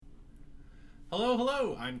Hello,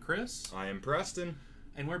 hello, I'm Chris. I am Preston.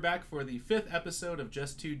 And we're back for the 5th episode of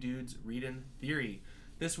Just Two Dudes Readin' Theory.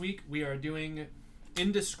 This week we are doing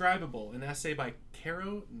Indescribable, an essay by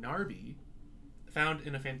Carrow Narby, found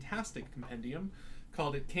in a fantastic compendium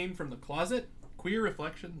called It Came from the Closet, Queer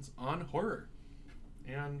Reflections on Horror.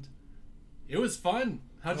 And it was fun.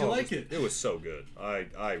 How'd you like it? It was so good.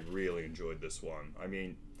 I really enjoyed this one. I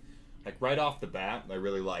mean, like right off the bat, I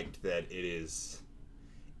really liked that it is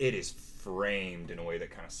framed in a way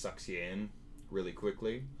that kind of sucks you in really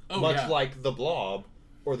quickly. Much like the Blob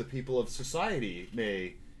or the people of society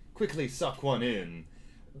may quickly suck one in.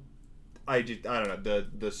 I don't know,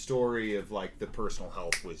 the story of like the personal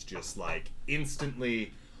health was just like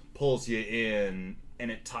instantly pulls you in,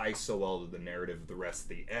 and it ties so well to the narrative of the rest of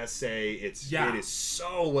the essay. It is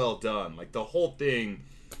so well done. Like the whole thing,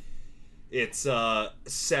 it's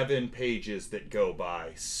 7 pages that go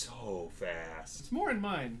by so fast. It's more in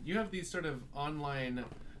mine. You have these sort of online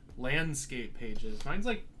landscape pages. Mine's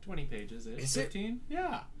like 20 pages. Is 15? It?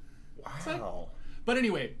 Yeah. Wow. But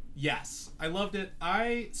anyway, yes, I loved it.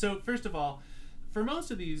 So first of all, for most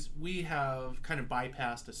of these, we have kind of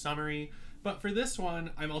bypassed a summary. But for this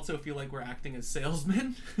one, I also feel like we're acting as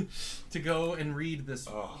salesmen to go and read this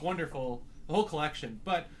wonderful, the whole collection.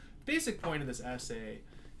 But basic point of this essay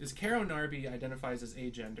is Carrow Narby identifies as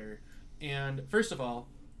agender, and first of all,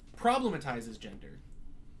 problematizes gender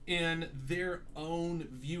in their own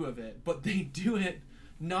view of it, but they do it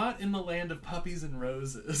not in the land of puppies and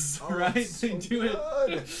roses, right? So they do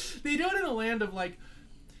good. They do it in a land of like,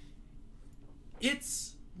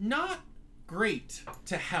 it's not great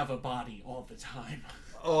to have a body all the time.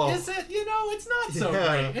 Is it? It's not so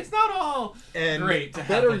great. It's not all great to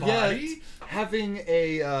have a body. Better yet, having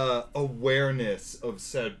a awareness of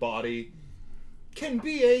said body can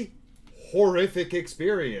be a horrific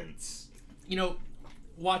experience.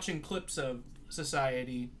 Watching clips of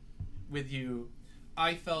Society with you,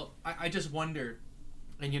 I felt, I just wonder,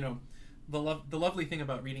 and the lovely thing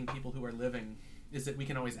about reading people who are living is that we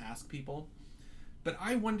can always ask people, but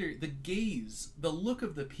I wonder, the gaze, the look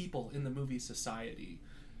of the people in the movie Society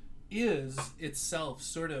is itself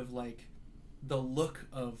sort of like the look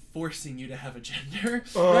of forcing you to have a gender,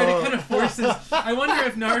 right? It kind of forces. I wonder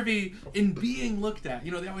if Narby, in being looked at,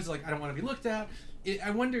 they always like, I don't want to be looked at.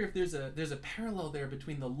 I wonder if there's a parallel there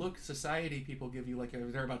between the look Society people give you, like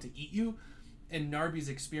they're about to eat you, and Narby's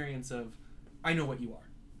experience of, I know what you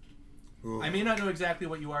are. Ooh. I may not know exactly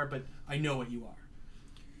what you are, but I know what you are.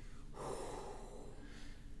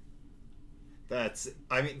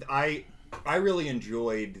 I really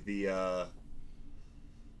enjoyed the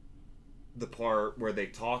part where they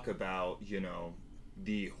talk about,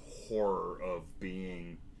 the horror of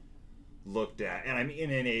being looked at. And I mean,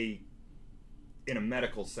 in a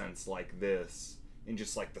medical sense like this, in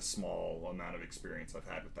just like the small amount of experience I've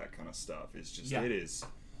had with that kind of stuff, it's just,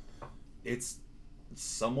 it's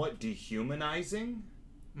somewhat dehumanizing.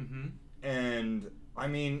 Mm-hmm. And I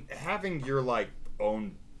mean, having your like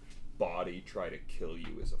own body try to kill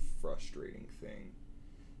you is a frustrating thing.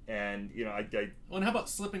 And well, and how about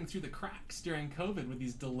slipping through the cracks during COVID with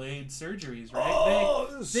these delayed surgeries, right?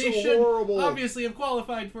 They should horrible. Obviously have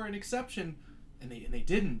qualified for an exception, and they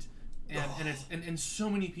didn't. And so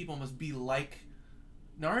many people must be like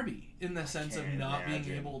Narby in the sense of not being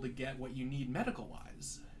able to get what you need medical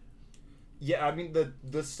wise. Yeah, I mean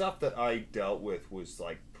the stuff that I dealt with was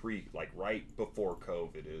like right before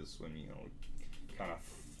COVID is when kind of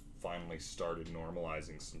finally started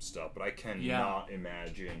normalizing some stuff, but I cannot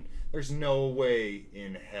imagine. There's no way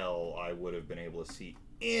in hell I would have been able to see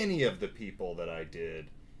any of the people that I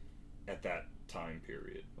did at that time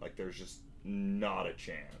period. Like, there's just not a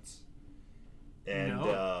chance. And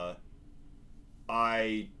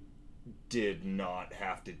I did not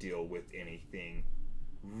have to deal with anything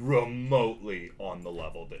remotely on the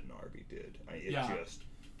level that Narby did. Just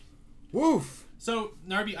woof. So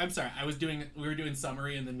Narby, I'm sorry, we were doing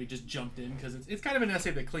summary and then we just jumped in because it's kind of an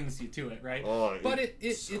essay that clings you to it, right? But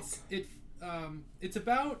it's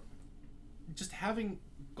about just having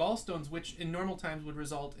gallstones, which in normal times would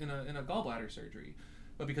result in a gallbladder surgery,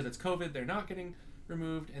 but because it's COVID, they're not getting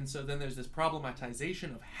removed, and so then there's this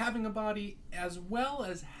problematization of having a body as well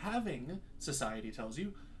as having, Society tells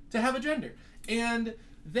you, to have a gender. And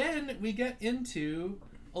then we get into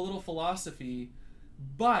a little philosophy,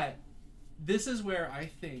 but this is where I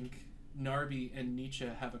think Narby and Nietzsche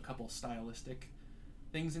have a couple stylistic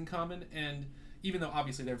things in common, and even though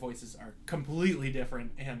obviously their voices are completely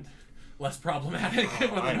different and less problematic than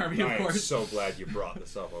Narby, of course. I'm so glad you brought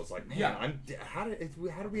this up. I was like, man, how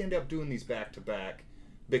did we end up doing these back to back?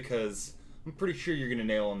 Because I'm pretty sure you're going to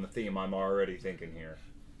nail on the theme I'm already thinking here.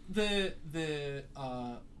 the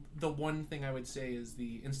one thing I would say is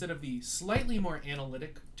instead of the slightly more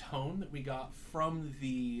analytic tone that we got from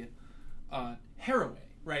the Haraway,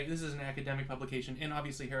 right? This is an academic publication, and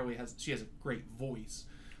obviously Haraway has a great voice.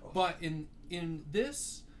 But in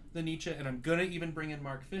this, the Nietzsche, and I'm gonna even bring in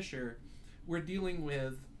Mark Fisher, we're dealing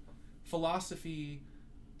with philosophy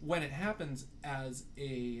when it happens as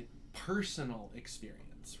a personal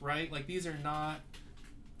experience, right? Like, these are not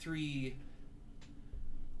three,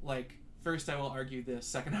 like, first I will argue this,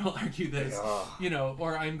 second I will argue this,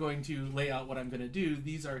 or I'm going to lay out what I'm going to do.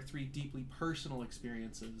 These are three deeply personal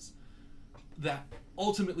experiences that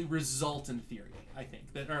ultimately result in theory, I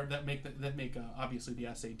think, that make obviously the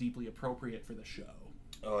essay deeply appropriate for the show.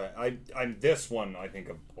 Oh, I'm this one, I think,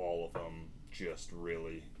 of all of them, just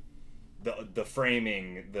really the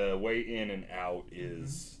framing, the way in and out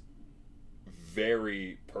is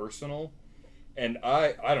very personal. And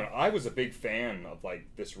I don't know, I was a big fan of, like,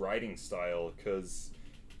 this writing style, because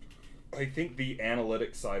I think the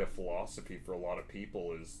analytic side of philosophy for a lot of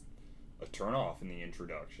people is a turnoff in the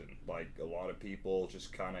introduction. Like, a lot of people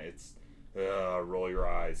just kind of, it's roll your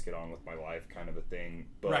eyes, get on with my life kind of a thing.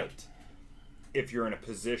 But right. If you're in a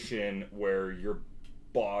position where your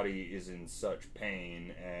body is in such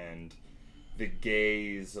pain and the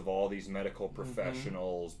gaze of all these medical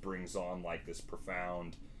professionals brings on, like, this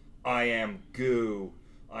profound, I am goo.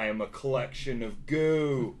 I am a collection of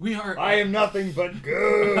goo. I am nothing but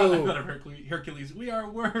goo. I thought of Hercules. We are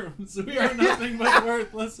worms. We are nothing but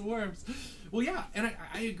worthless worms. Well, yeah, and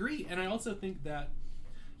I agree. And I also think that,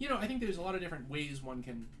 I think there's a lot of different ways one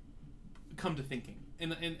can come to thinking.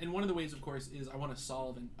 And one of the ways, of course, is I want to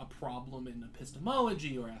solve a problem in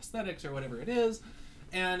epistemology or aesthetics or whatever it is.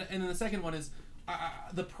 And then the second one is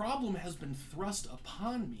the problem has been thrust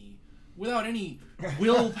upon me without any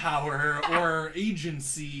willpower or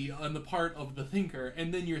agency on the part of the thinker,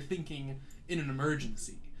 and then you're thinking in an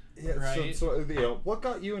emergency. Yeah, right? So what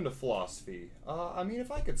got you into philosophy? I mean,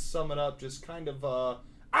 if I could sum it up, just kind of,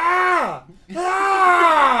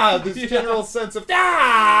 this general sense of,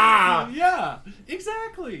 Yeah,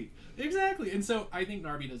 exactly. And so I think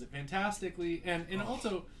Narby does it fantastically, and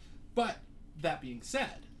also, but that being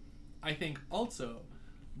said, I think also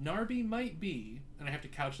Narby might be, and I have to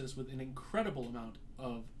couch this with an incredible amount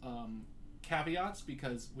of caveats,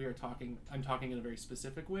 because I'm talking in a very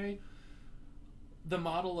specific way. The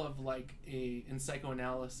model of, like, in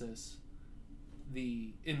psychoanalysis,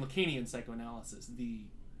 in Lacanian psychoanalysis, the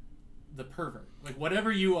pervert, like,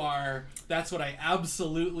 whatever you are, that's what I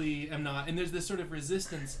absolutely am not. And there's this sort of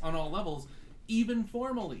resistance on all levels, even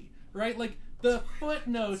formally, right? Like, the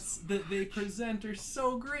footnotes that they present are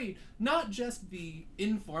so great. Not just the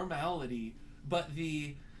informality, but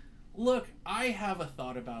the, look, I have a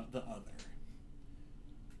thought about the other.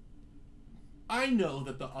 I know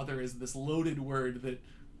that the other is this loaded word that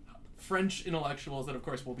French intellectuals, that of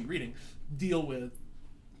course we'll be reading, deal with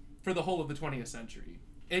for the whole of the 20th century.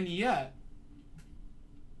 And yet,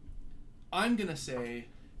 I'm going to say,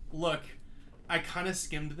 look, I kind of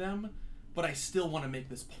skimmed them, but I still want to make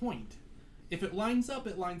this point. If it lines up,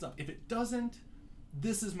 it lines up. If it doesn't,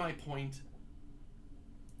 this is my point.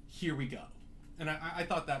 Here we go. And I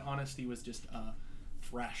thought that honesty was just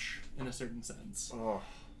fresh in a certain sense. Oh,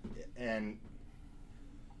 and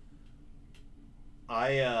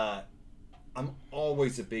I'm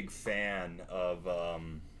always a big fan of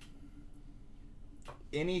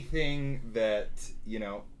anything that,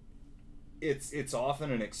 it's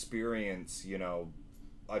often an experience,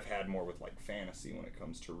 I've had more with, like, fantasy when it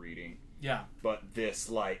comes to reading. Yeah. But this,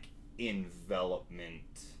 like,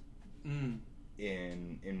 envelopment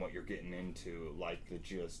in what you're getting into, like,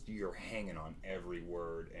 you're hanging on every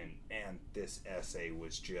word, and this essay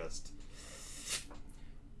was just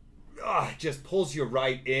just pulls you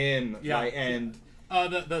right in. Yeah. And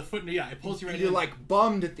the footnote, yeah, it pulls you right in. You're, like,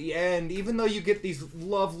 bummed at the end, even though you get these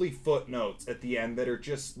lovely footnotes at the end that are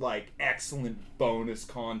just, like, excellent bonus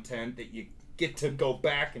content that you get to go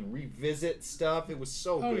back and revisit stuff. It was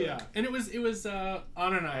so good. Oh, yeah. And it was Anna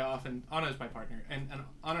and I Anna's my partner, and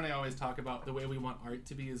Anna and I always talk about the way we want art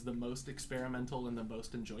to be is the most experimental and the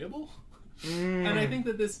most enjoyable. And I think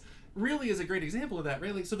that this really is a great example of that,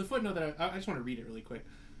 right? Like, so the footnote that I just want to read it really quick.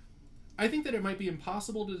 I think that it might be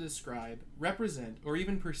impossible to describe, represent, or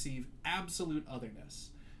even perceive absolute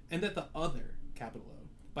otherness, and that the other, capital O,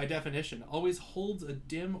 by definition, always holds a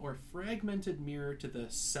dim or fragmented mirror to the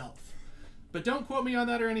self. But don't quote me on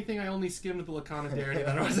that or anything. I only skimmed the laconidarity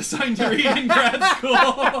that I was assigned to read in grad school.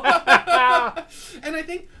 And I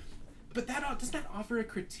think But doesn't that offer a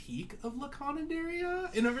critique of Lacan and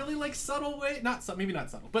Derrida in a really like subtle way? Maybe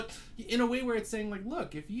not subtle, but in a way where it's saying like,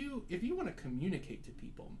 look, if you want to communicate to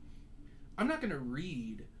people, I'm not going to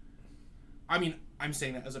read. I mean, I'm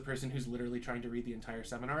saying that as a person who's literally trying to read the entire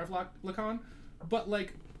seminar of Lacan, but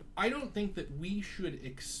like, I don't think that we should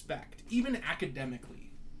expect, even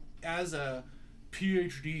academically, as a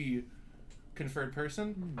PhD conferred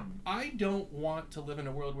person, I don't want to live in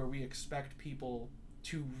a world where we expect people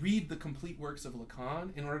to read the complete works of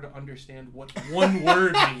Lacan in order to understand what one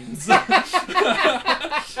word means. And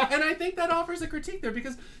I think that offers a critique there,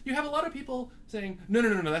 because you have a lot of people saying, no,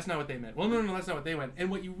 that's not what they meant. Well, no, that's not what they meant. And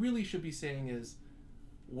what you really should be saying is,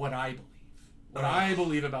 what I believe. What I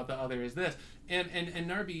believe about the other is this. And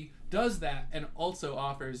Narby does that and also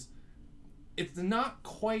offers, it's not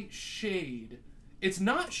quite shade. It's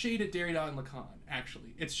not shade at Derrida and Lacan,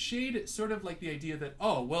 actually. It's shade at sort of like the idea that,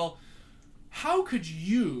 oh, well, how could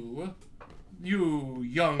you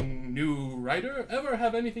young new writer, ever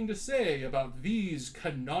have anything to say about these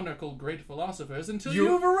canonical great philosophers until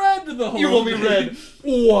you've read the whole thing? You've only read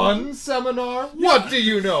one seminar? Yeah. What do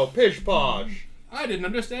you know? Pish posh. I didn't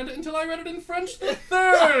understand it until I read it in French the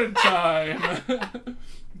third time.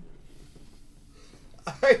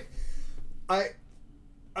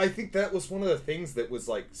 I think that was one of the things that was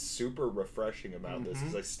like super refreshing about this,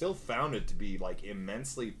 is I still found it to be like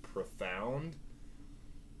immensely profound,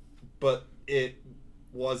 but it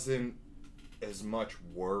wasn't as much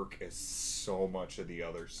work as so much of the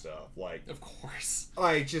other stuff. Like, of course,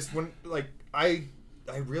 I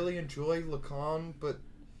really enjoy Lacan, but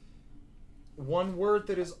one word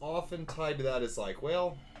that is often tied to that is like,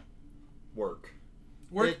 well, work.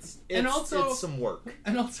 It's some work.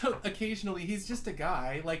 And also, occasionally, he's just a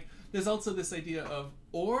guy. Like, there's also this idea of,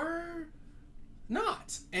 or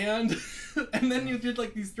not. And then you did,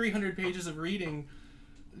 like, these 300 pages of reading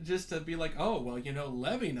just to be like, oh, well, you know,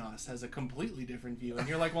 Levinas has a completely different view. And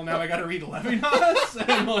you're like, well, now I gotta read Levinas?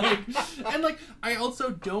 and I also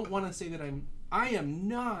don't want to say that I am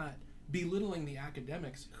not belittling the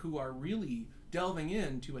academics who are really delving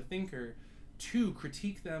into a thinker to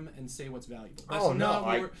critique them and say what's valuable. That's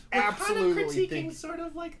we're absolutely kind of critiquing sort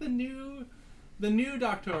of like the new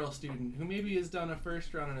doctoral student who maybe has done a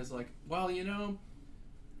first round and is like, well, you know,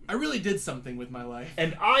 I really did something with my life.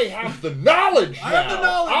 And I have the knowledge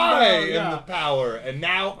now. I am the power, and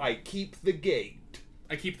now I keep the gate.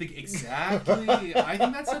 Exactly. I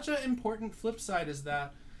think that's such an important flip side, is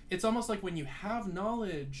that it's almost like when you have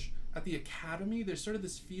knowledge at the academy, there's sort of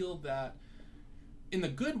this feel that in the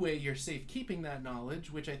good way, you're safe keeping that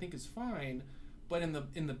knowledge, which I think is fine. But in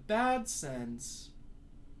the bad sense,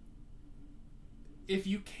 if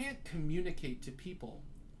you can't communicate to people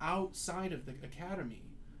outside of the academy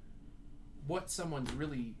what someone's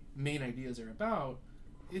really main ideas are about,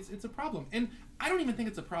 it's a problem. And I don't even think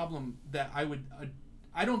it's a problem that I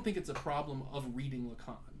don't think it's a problem of reading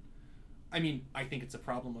Lacan. I mean, I think it's a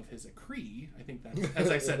problem of his écrit. I think that's, as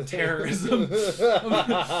I said, terrorism.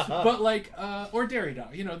 But or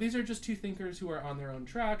Derrida. You know, these are just two thinkers who are on their own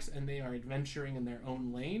tracks, and they are adventuring in their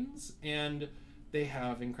own lanes, and they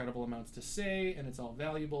have incredible amounts to say, and it's all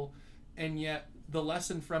valuable. And yet, the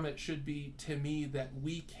lesson from it should be, to me, that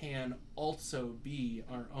we can also be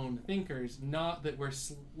our own thinkers, not that we're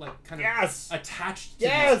attached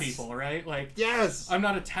to these people, right? Like, I'm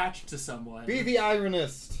not attached to someone. Be the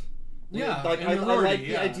ironist. Yeah, I like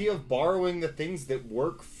the idea of borrowing the things that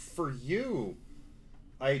work for you.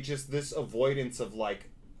 This avoidance of like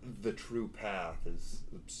the true path is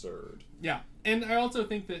absurd. Yeah, and I also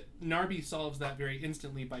think that Narby solves that very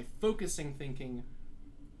instantly by focusing thinking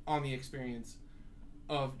on the experience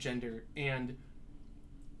of gender and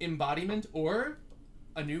embodiment, or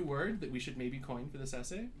a new word that we should maybe coin for this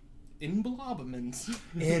essay, emblobment.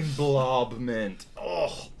 Emblobment.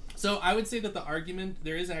 Oh. So I would say that the argument,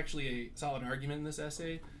 there is actually a solid argument in this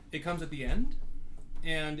essay. It comes at the end,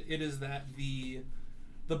 and it is that the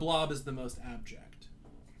blob is the most abject.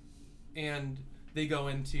 And they go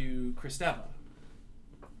into Kristeva.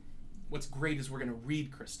 What's great is we're going to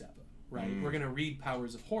read Kristeva, right? We're going to read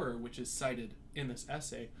Powers of Horror, which is cited in this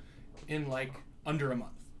essay, in like under a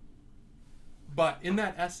month. But in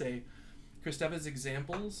that essay, Kristeva's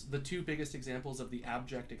examples, the two biggest examples of the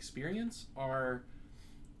abject experience are,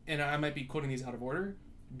 and I might be quoting these out of order,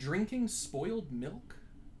 drinking spoiled milk.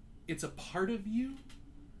 It's a part of you.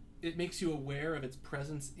 It makes you aware of its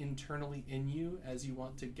presence internally in you as you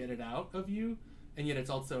want to get it out of you, and yet it's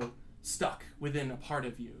also stuck within a part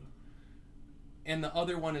of you. And the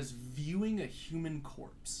other one is viewing a human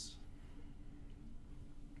corpse.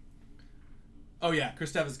 Oh yeah,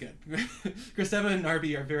 Kristeva's good. Kristeva and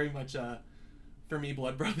Narby are very much for me,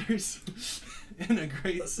 Blood Brothers, in a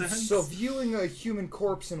great sense. So viewing a human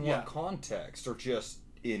corpse in what context, or just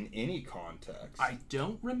in any context? I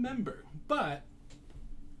don't remember, but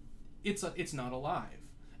it's not alive,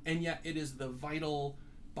 and yet it is the vital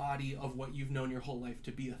body of what you've known your whole life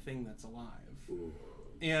to be a thing that's alive. Ooh.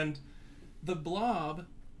 And the Blob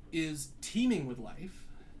is teeming with life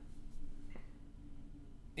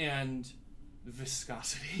and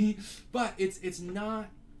viscosity, but it's not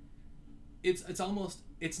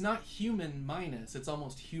human minus, it's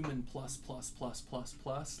almost human plus plus plus plus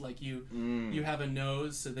plus. Like you have a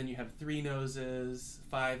nose, so then you have 3 noses,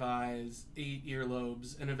 5 eyes, 8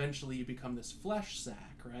 earlobes, and eventually you become this flesh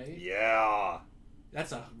sack, right? Yeah.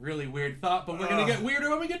 That's a really weird thought, but we're gonna get weirder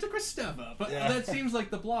when we get to Kristeva. But that seems like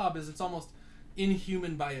the Blob is, it's almost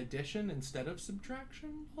inhuman by addition instead of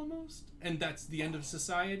subtraction, almost. And that's the end of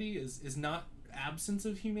society, is not absence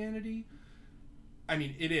of humanity. I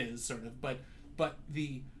mean, it is sort of, but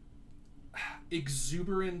the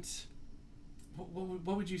exuberant,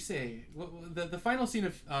 what would you say? The final scene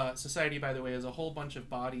of Society, by the way, is a whole bunch of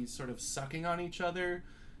bodies sort of sucking on each other,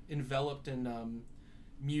 enveloped in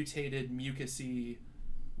mutated, mucusy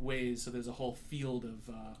ways. So there's a whole field of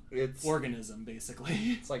organism, basically.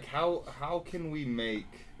 It's like, how can we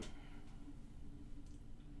make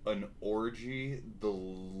an orgy the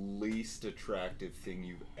least attractive thing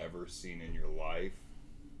you've ever seen in your life?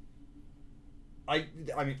 I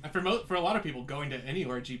mean, for a lot of people, going to any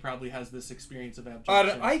orgy probably has this experience of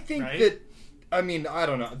abjection. I think right? that, I mean, I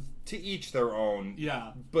don't know. To each their own.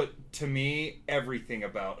 Yeah. But to me, everything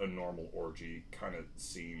about a normal orgy kind of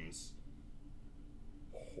seems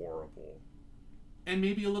horrible. And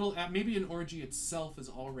maybe maybe an orgy itself is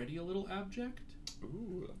already a little abject.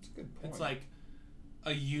 Ooh, that's a good point. It's like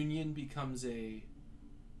a union becomes a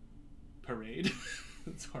parade.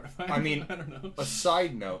 It's horrifying. I mean, I don't know. A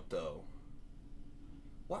side note, though.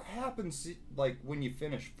 What happens, like, when you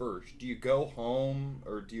finish first? Do you go home,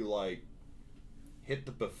 or do you, like, hit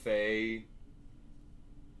the buffet?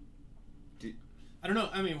 I don't know.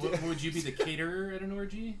 I mean, would you be the caterer at an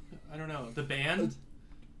orgy? I don't know. The band?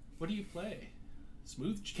 What do you play?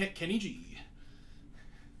 Smooth Kenny G.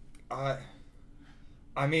 I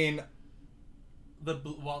mean, the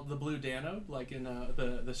Blue Dano, like in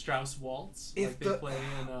the Strauss Waltz, like they play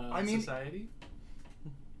in Society.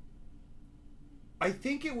 I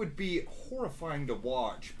think it would be horrifying to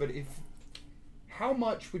watch, but how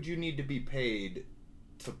much would you need to be paid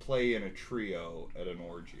to play in a trio at an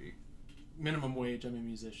orgy? Minimum wage. I'm a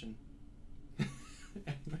musician.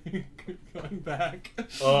 Going back.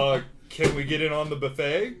 Can we get in on the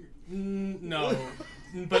buffet? No,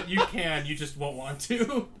 but you can. You just won't want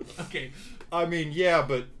to. Okay. I mean, yeah,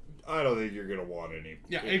 but I don't think you're gonna want any.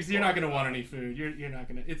 Yeah, you're not gonna want any food. You're not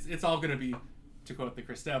gonna. It's all gonna be, to quote the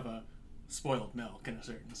Kristeva, spoiled milk in a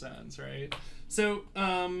certain sense, right? So,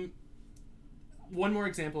 one more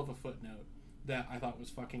example of a footnote that I thought was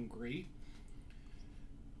fucking great.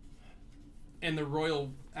 And the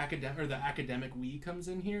royal academic we comes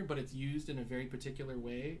in here, but it's used in a very particular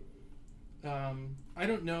way. I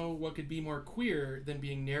don't know what could be more queer than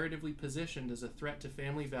being narratively positioned as a threat to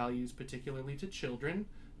family values, particularly to children.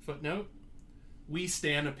 Footnote: we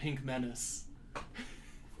stan a pink menace.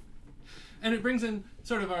 And it brings in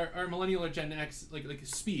sort of our millennial or Gen X like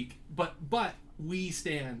speak, but we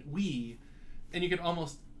stan, and you could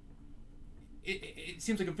almost it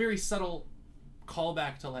seems like a very subtle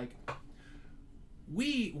callback to like,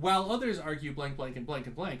 we, while others argue blank, blank, and blank,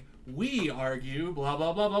 and blank, we argue blah,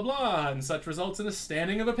 blah, blah, blah, blah, and such results in a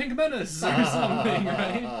standing of a pink menace or something,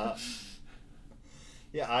 right?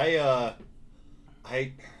 Yeah,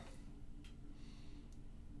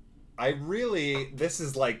 I really, this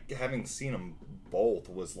is like, having seen them both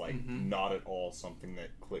was like not at all something that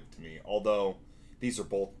clicked to me. Although, these are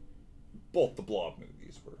both the Blob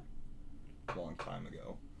movies were a long time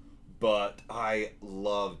ago. But I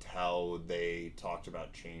loved how they talked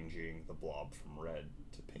about changing the Blob from red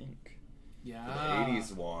to pink. Yeah. For the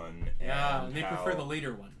 80s one. Yeah, and they prefer the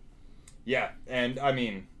later one. Yeah, and I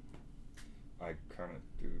mean, I kind of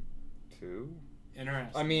do too.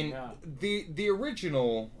 Interesting. I mean, yeah. the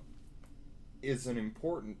original is an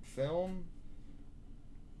important film,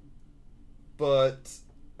 but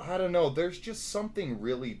I don't know, there's just something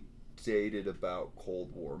really dated about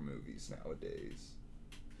Cold War movies nowadays.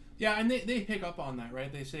 Yeah, and they pick up on that,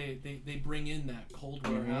 right? They say they bring in that Cold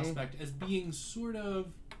War aspect as being sort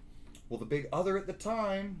of... Well, the big other at the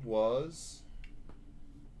time was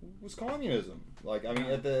communism. Like, I mean,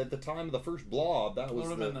 at the time of the first Blob, that was...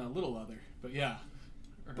 Would have been a little other, but yeah.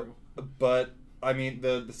 But I mean,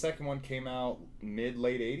 the second one came out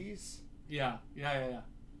mid-late 80s? Yeah.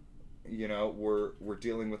 we're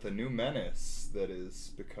dealing with a new menace that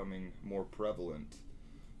is becoming more prevalent.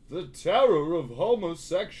 The terror of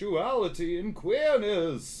homosexuality and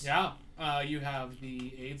queerness. Yeah. You have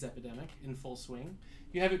the AIDS epidemic in full swing.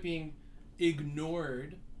 You have it being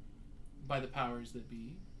ignored by the powers that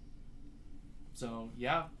be. So,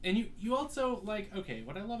 yeah. And you also, like, okay,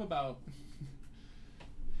 what I love about...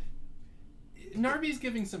 Narby's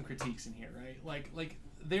giving some critiques in here, right? Like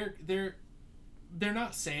they're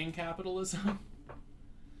not saying capitalism,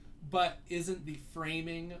 but isn't the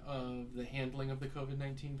framing of the handling of the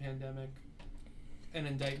COVID-19 pandemic an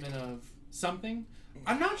indictment of something?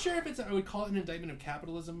 I'm not sure if I would call it an indictment of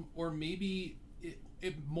capitalism, or maybe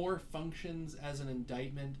it more functions as an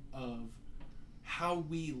indictment of how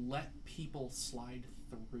we let people slide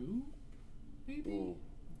through, maybe? Ooh.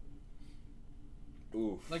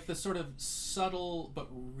 Oof. Like the sort of subtle but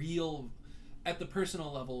real, at the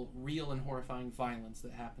personal level, real and horrifying violence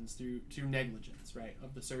that happens through negligence, right,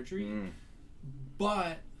 of the surgery,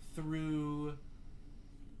 but through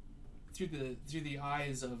the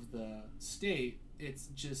eyes of the state, it's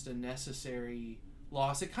just a necessary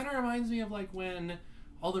loss. It kind of reminds me of like when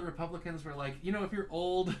all the Republicans were like, if you're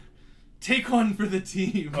old, take one for the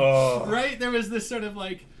team, right? There was this sort of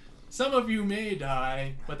like, some of you may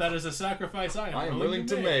die, but that is a sacrifice I am willing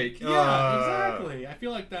to make. Yeah, exactly. I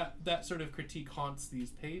feel like that sort of critique haunts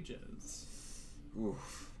these pages.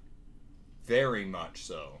 Oof. Very much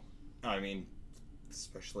so. I mean,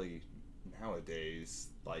 especially nowadays,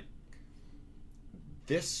 like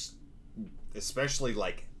this, especially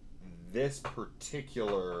like this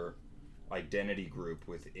particular identity group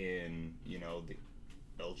within, the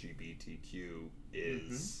LGBTQ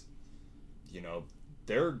is,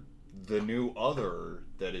 they're the new other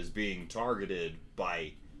that is being targeted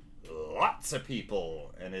by lots of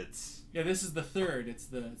people, and it's... Yeah, this is the third. It's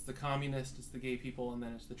the communist, it's the gay people, and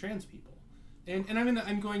then it's the trans people. And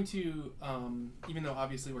I'm going to, even though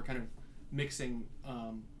obviously we're kind of mixing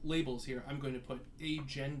labels here, I'm going to put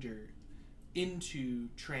agender into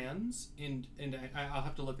trans, and I'll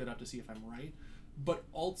have to look that up to see if I'm right, but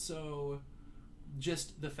also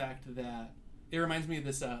just the fact that it reminds me of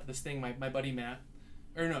this thing my buddy Matt,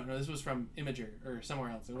 or no, this was from Imager or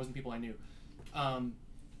somewhere else. It wasn't people I knew. An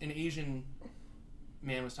Asian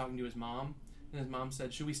man was talking to his mom, and his mom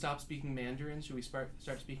said, "Should we stop speaking Mandarin? Should we start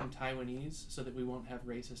speaking Taiwanese so that we won't have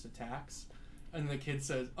racist attacks?" And the kid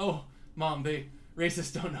says, "Oh, Mom,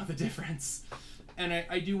 racists don't know the difference." And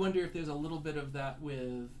I do wonder if there's a little bit of that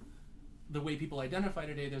with the way people identify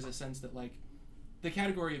today. There's a sense that like the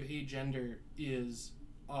category of agender is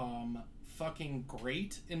fucking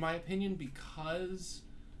great in my opinion, because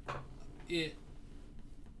I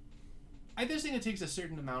just think it takes a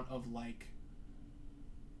certain amount of like,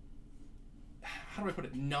 how do I put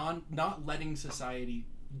it, not letting society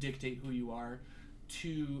dictate who you are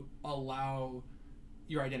to allow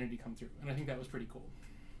your identity to come through, and I think that was pretty cool.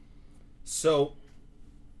 So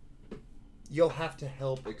you'll have to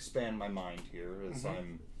help expand my mind here, as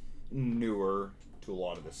I'm newer to a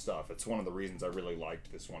lot of this stuff. It's one of the reasons I really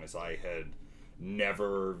liked this one, is I had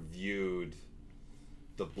never viewed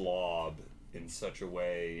the Blob in such a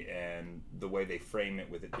way, and the way they frame it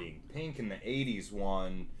with it being pink in the 80s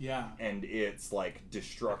one, and it's like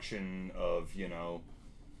destruction of,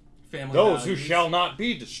 family those values. who shall not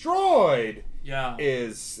be destroyed,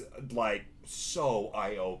 is like so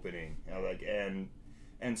eye-opening,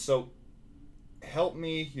 and so help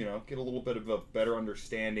me, get a little bit of a better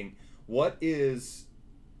understanding. What is,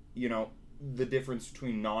 the difference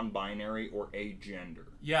between non-binary or agender?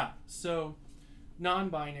 Yeah, so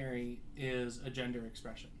non-binary is a gender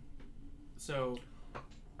expression. So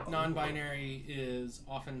non-binary is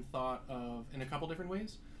often thought of in a couple different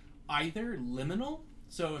ways. Either liminal,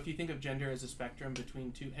 so if you think of gender as a spectrum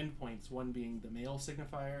between two endpoints, one being the male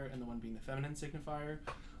signifier and the one being the feminine signifier,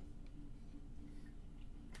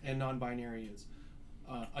 and non-binary is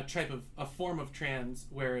a form of trans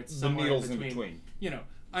where it's somewhere the needles in between.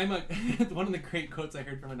 I'm one of the great quotes I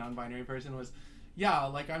heard from a non-binary person was, "Yeah,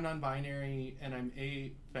 like I'm non-binary and I'm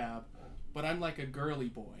AFAB, but I'm like a girly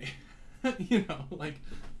boy."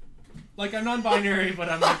 Like I'm non-binary, but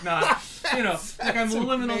I'm like not, like I'm a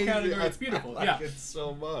liminal category. It's beautiful. I like it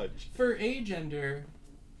so much. For agender,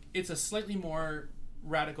 it's a slightly more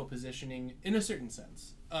radical positioning in a certain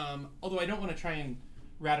sense. Although I don't want to try and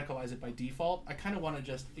radicalize it by default. I kind of want to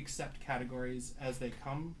just accept categories as they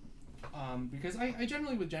come, because I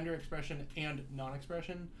generally, with gender expression and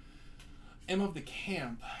non-expression, am of the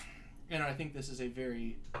camp, and I think this is I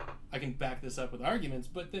can back this up with arguments,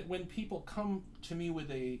 but that when people come to me with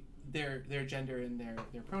their gender and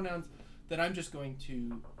their pronouns, that I'm just going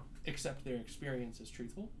to accept their experience as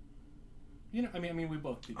truthful, You know, I mean, we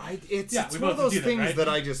both do that. It's one of those things that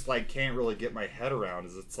I just, like, can't really get my head around.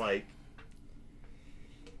 Is it's like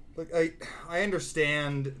I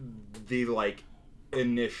understand the, like,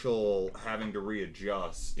 initial having to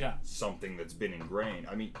readjust something that's been ingrained.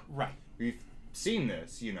 I mean, we've seen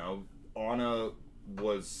this, you know. Anna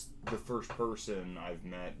was the first person I've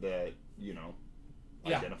met that, you know,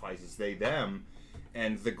 identifies as they, them,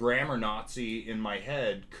 and the grammar Nazi in my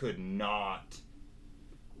head could not,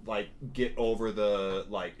 like, get over the,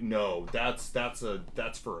 like, no, that's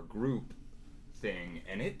for a group thing,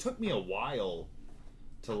 and it took me a while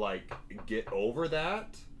to, like, get over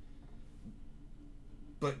that,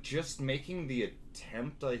 but just making the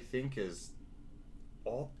attempt, I think, is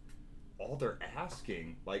all they're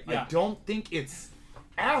asking. Like, I don't think it's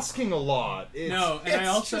asking a lot. I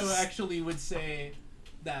also actually would say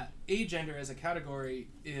that agender as a category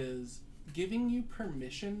is giving you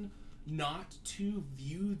permission not to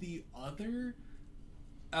view the other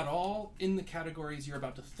at all in the categories you're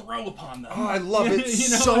about to throw upon them. Oh, I love it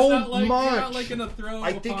so much. You're not, like, gonna throw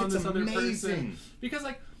I think upon it's this amazing. other person. Because,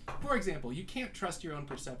 like, for example, you can't trust your own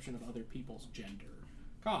perception of other people's gender.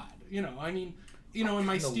 God, you know, I mean, you know, and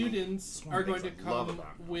my students are going to come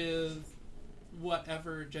with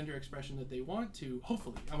whatever gender expression that they want to.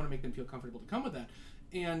 Hopefully, I want to make them feel comfortable to come with that.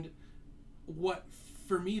 And what,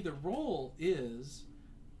 for me, the role is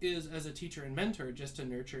as a teacher and mentor, just to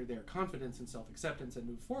nurture their confidence and self-acceptance and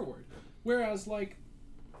move forward. Whereas, like,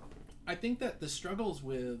 I think that the struggles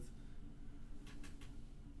with...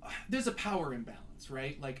 There's a power imbalance,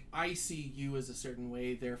 right? Like, I see you as a certain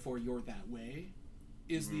way, therefore you're that way,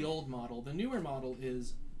 is the old model. The newer model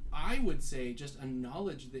is, I would say, just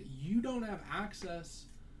acknowledge that you don't have access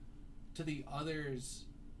to the other's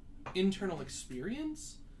internal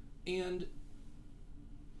experience, and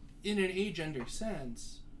in an agender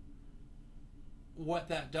sense, what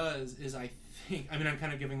that does is, I think, I mean, I'm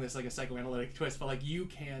kind of giving this like a psychoanalytic twist, but, like, you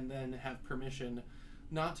can then have permission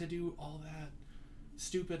not to do all that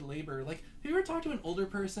stupid labor. Like, have you ever talked to an older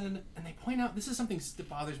person and they point out, this is something that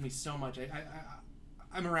bothers me so much.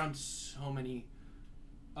 I'm around so many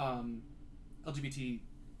LGBT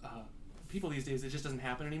people these days. It just doesn't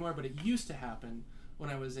happen anymore, but it used to happen when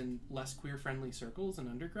I was in less queer-friendly circles in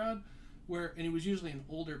undergrad, and it was usually an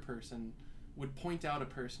older person would point out a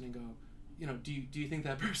person and go, you know, do you think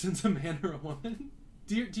that person's a man or a woman?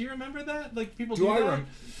 Do you remember that? Like, people do that?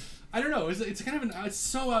 I don't know. It's kind of it's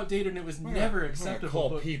so outdated, and it was never acceptable. I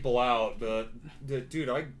call people out, but dude,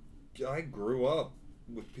 I grew up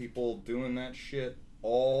with people doing that shit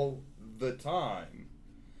all the time.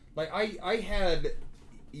 Like, I had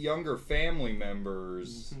younger family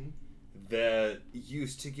members that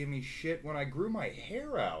used to give me shit when I grew my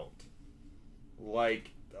hair out.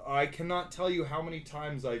 Like, I cannot tell you how many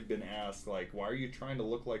times I've been asked, like, why are you trying to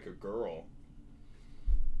look like a girl?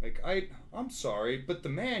 Like, I'm sorry, but the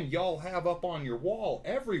man y'all have up on your wall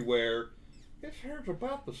everywhere, his hair's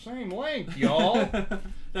about the same length, y'all.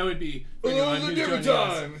 That would be a different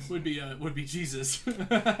time. Would be Jesus.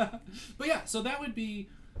 But yeah, so that would be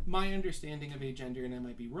my understanding of agender, and I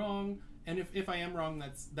might be wrong. And if I am wrong,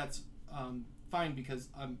 that's fine, because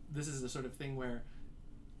this is the sort of thing where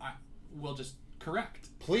I will just correct.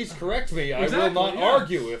 Please correct me. Exactly, I will not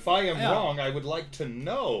argue. If I am wrong, I would like to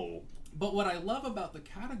know. But what I love about the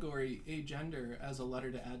category agender as a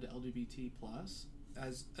letter to add to LGBT+,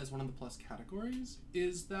 as one of the plus categories,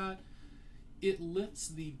 is that it lifts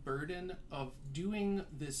the burden of doing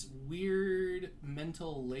this weird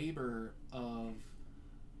mental labor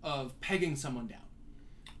of pegging someone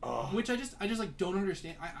down. Which I just like don't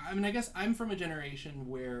understand. I mean, I guess I'm from a generation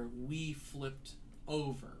where we flipped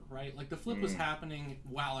over, right? Like, the flip was happening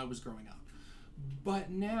while I was growing up. But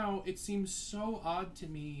now it seems so odd to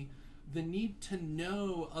me, the need to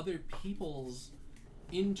know other people's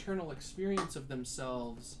internal experience of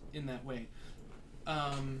themselves in that way.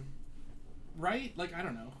 Right? Like, I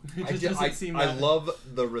don't know. It just doesn't seem I love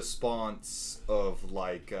the response of,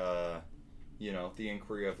 like, you know, the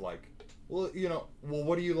inquiry of, like, well,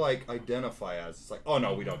 what do you, like, identify as? It's like, oh,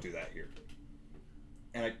 no, we don't do that here.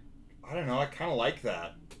 And I don't know, I kind of like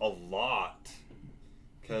that a lot.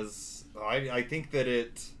 Because I think that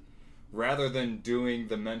it, rather than doing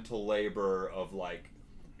the mental labor of, like,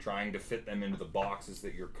 trying to fit them into the boxes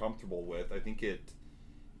that you're comfortable with, I think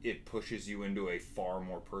it pushes you into a far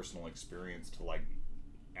more personal experience to, like,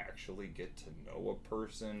 actually get to know a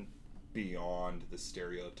person beyond the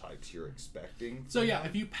stereotypes you're expecting. So yeah,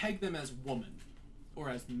 if you peg them as woman or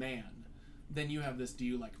as man, then you have this, do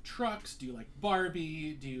you like trucks? Do you like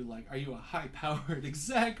Barbie? Are you a high-powered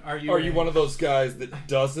exec? Are you one of those guys that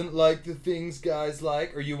doesn't like the things guys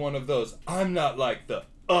like? Are you one of those, I'm not like the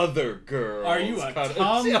other girls. Are you a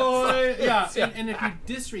tomboy? Yeah, and if you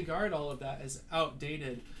disregard all of that as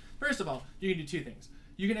outdated, first of all, you can do two things.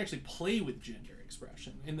 You can actually play with gender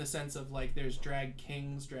expression in the sense of like there's drag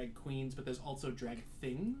kings, drag queens, but there's also drag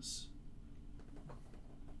things.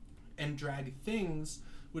 And drag things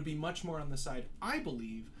would be much more on the side, I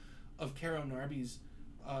believe, of Carrow Narby's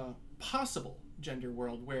possible gender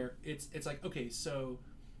world, where it's like, okay, so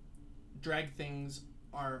drag things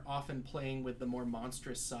are often playing with the more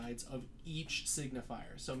monstrous sides of each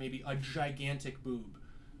signifier. So maybe a gigantic boob.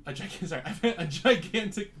 A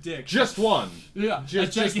gigantic dick. Just one. Yeah.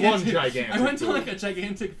 Just one gigantic I went to boob. like a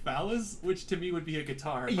gigantic phallus, which to me would be a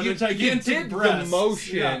guitar. But You, a gigantic you did breast. the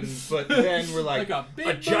motion, Yeah. but then we're like, Like a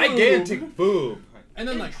big gigantic boob. And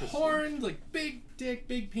then like horns, like big dick,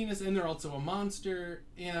 big penis, and they're also a monster.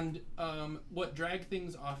 And what drag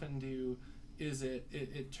things often do is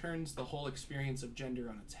it turns the whole experience of gender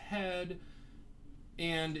on its head,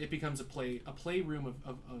 and it becomes a playroom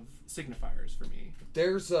of signifiers for me.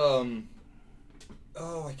 There's I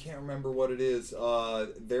can't remember what it is.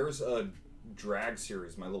 There's a drag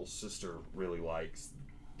series my little sister really likes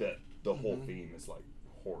that the whole theme is like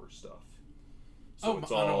horror stuff. So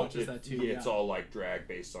it's all watches that too. It's all like drag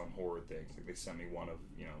based on horror things. Like they sent me one of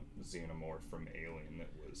Xenomorph from Alien that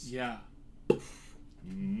was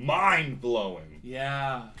mind blowing.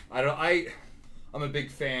 Yeah. I'm a big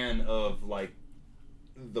fan of like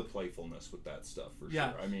the playfulness with that stuff for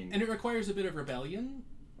sure. I mean, and it requires a bit of rebellion,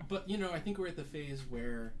 but I think we're at the phase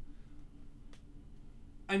where,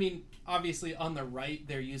 I mean, obviously on the right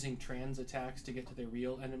they're using trans attacks to get to their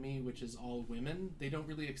real enemy, which is all women. They don't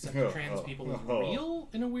really accept trans people as real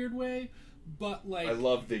in a weird way, but like I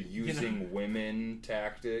love the using women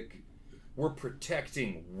tactic. We're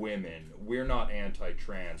protecting women. We're not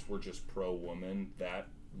anti-trans. We're just pro-woman. That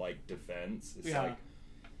like defense. It's like,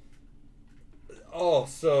 oh,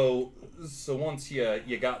 so once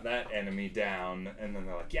you got that enemy down, and then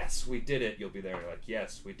they're like, yes, we did it. You'll be there. And you're like,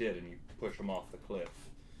 yes, we did, and you push them off the cliff.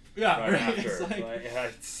 Yeah, right after. It's like,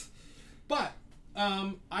 it's... But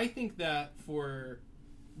I think that for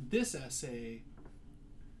this essay,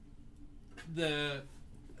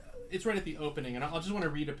 it's right at the opening, and I'll just want to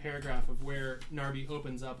read a paragraph of where Narby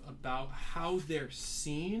opens up about how they're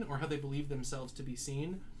seen, or how they believe themselves to be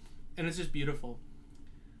seen, and it's just beautiful.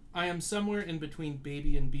 I am somewhere in between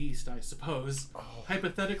baby and beast, I suppose. Oh.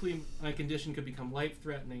 Hypothetically, my condition could become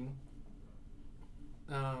life-threatening.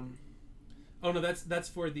 Oh no, that's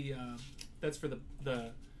for the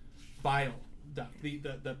bile duct.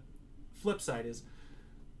 The flip side is,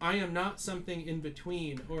 I am not something in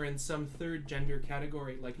between or in some third gender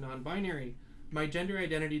category like non-binary. My gender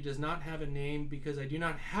identity does not have a name because I do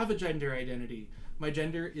not have a gender identity. My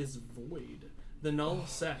gender is void. The null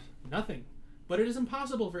set. Nothing. But it is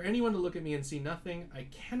impossible for anyone to look at me and see nothing. I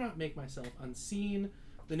cannot make myself unseen.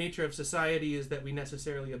 The nature of society is that we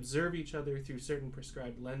necessarily observe each other through certain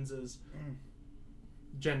prescribed lenses.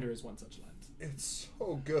 Gender is one such lens. It's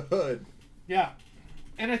so good. Yeah.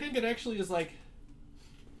 And I think it actually is like,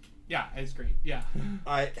 yeah, it's great. Yeah.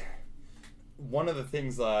 One of the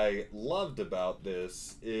things I loved about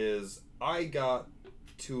this is I got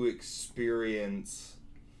to experience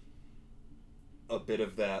a bit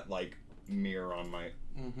of that like mirror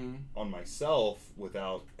on myself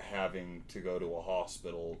without having to go to a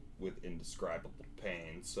hospital with indescribable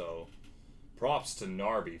pain. So props to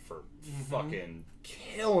Narby for fucking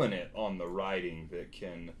killing it on the writing that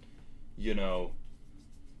can,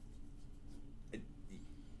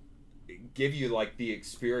 give you like the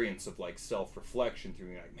experience of like self-reflection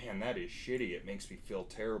through like, man, that is shitty. It makes me feel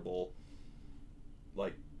terrible.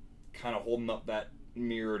 Like kind of holding up that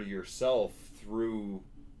mirror to yourself through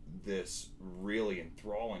this really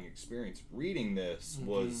enthralling experience. Reading this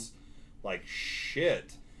was like,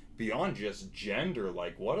 shit, beyond just gender,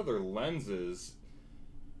 like what other lenses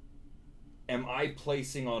am I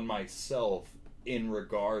placing on myself in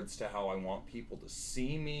regards to how I want people to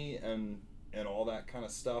see me and all that kind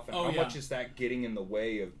of stuff, and how much is that getting in the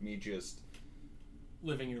way of me just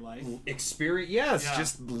living your life?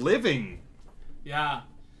 Just living. Yeah.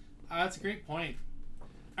 That's a great point.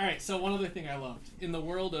 Alright, so one other thing I loved. In the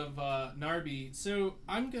world of Narby, so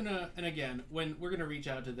I'm gonna, and again, when we're gonna reach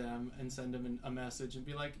out to them and send them a message and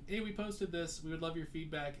be like, hey, we posted this, we would love your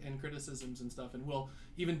feedback and criticisms and stuff, and we'll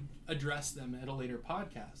even address them at a later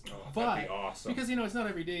podcast. Oh, that'd be awesome. Because, it's not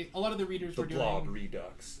every day. A lot of the readers were doing... The Blob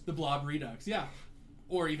Redux. The Blob Redux, yeah.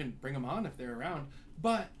 Or even bring them on if they're around.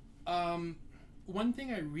 But one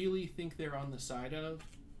thing I really think they're on the side of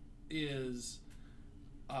is...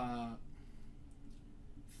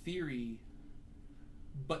 theory,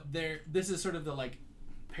 but this is sort of the like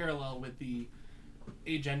parallel with the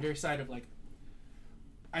agender side of like,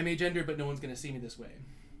 I'm agender, but no one's going to see me this way.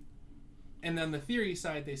 And then the theory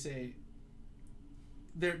side, they say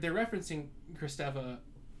they're referencing Kristeva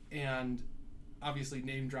and obviously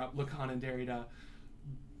name drop Lacan and Derrida,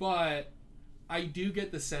 but I do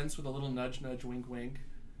get the sense with a little nudge, wink, wink,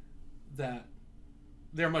 that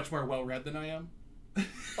they're much more well-read than I am.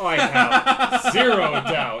 I have zero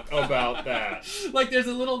doubt about that. Like, there's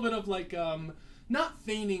a little bit of like, not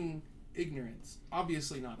feigning ignorance.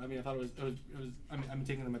 Obviously not. I mean, I thought it was I'm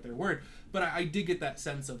taking them at their word, but I did get that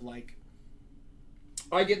sense of like,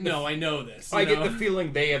 I know this. I get the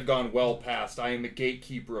feeling they have gone well past, I am a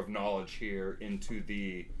gatekeeper of knowledge here, into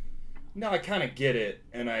the, no, I kind of get it,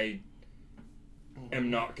 and I am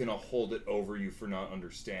not going to hold it over you for not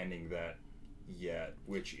understanding that yet,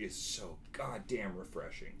 which is so goddamn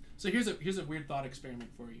refreshing. So here's a weird thought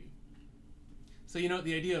experiment for you. So,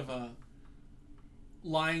 the idea of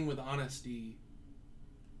lying with honesty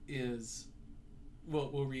is,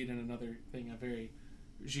 we'll read in another thing, a very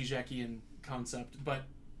Žižekian concept, but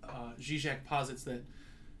Žižek posits that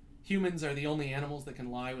humans are the only animals that can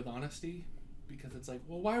lie with honesty, because it's like,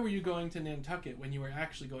 well, why were you going to Nantucket when you were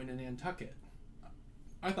actually going to Nantucket?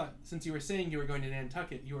 I thought, since you were saying you were going to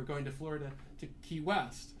Nantucket, you were going to Florida to Key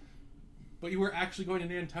West, but you were actually going to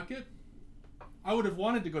Nantucket? I would have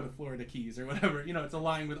wanted to go to Florida Keys or whatever. It's a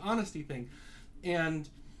lying with honesty thing. And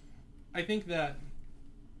I think that,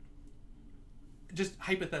 just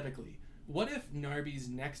hypothetically, what if Narby's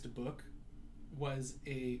next book was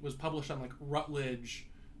published on like Routledge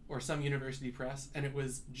or some university press, and it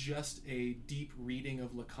was just a deep reading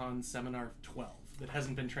of Lacan's Seminar of 12 that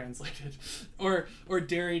hasn't been translated, or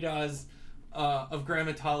Derrida's of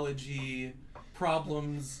grammatology,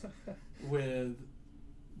 problems with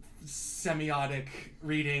semiotic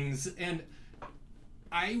readings, and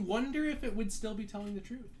I wonder if it would still be telling the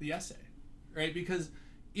truth, the essay, right? Because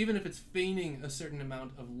even if it's feigning a certain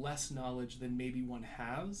amount of less knowledge than maybe one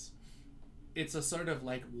has, it's a sort of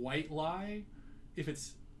like white lie, if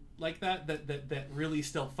it's like that really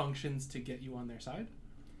still functions to get you on their side.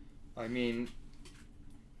 I mean,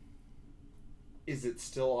 is it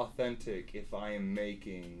still authentic if I am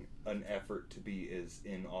making an effort to be as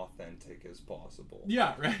inauthentic as possible?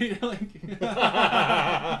 Yeah, right? Like,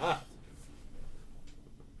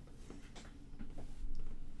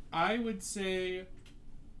 I would say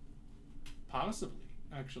possibly,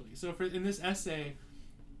 actually. So in this essay,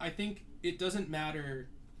 I think it doesn't matter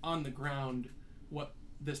on the ground what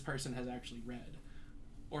this person has actually read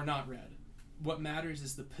or not read. What matters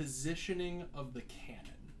is the positioning of the canon.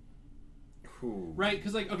 Ooh. Right?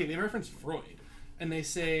 Because, like, okay, they reference Freud, and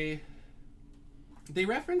they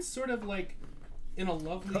reference sort of like in a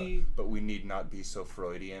lovely... But we need not be so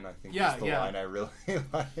Freudian, I think is the line I really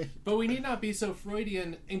like. But we need not be so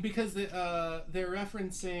Freudian, and because they're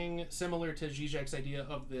referencing, similar to Zizek's idea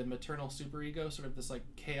of the maternal superego, sort of this like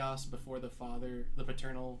chaos before the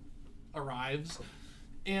paternal arrives.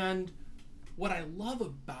 And what I love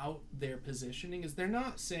about their positioning is they're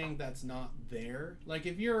not saying that's not there. Like,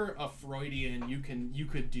 if you're a Freudian, you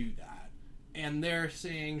could do that. And they're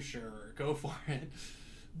saying, sure, go for it.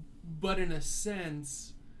 But in a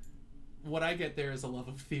sense, what I get there is a love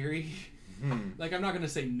of theory. Like, I'm not going to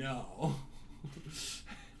say no.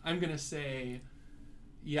 I'm going to say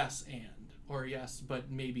yes and, or yes,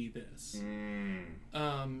 but maybe this.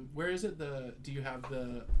 Where is it? Do you have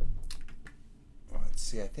the... Let's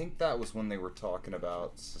see, I think that was when they were talking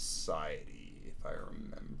about society, if I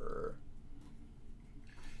remember.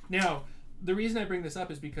 Now, the reason I bring this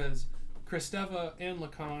up is because Kristeva and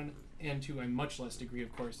Lacan, and to a much less degree,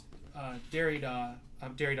 of course, Derrida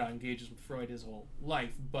engages with Freud his whole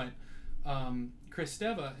life, but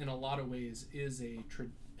Kristeva, in a lot of ways, is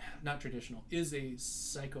is a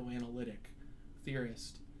psychoanalytic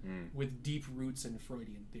theorist with deep roots in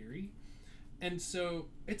Freudian theory. And so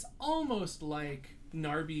it's almost like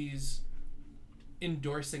Narby's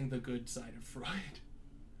endorsing the good side of Freud.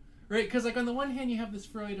 Right? Because, like, on the one hand, you have this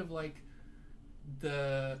Freud of, like,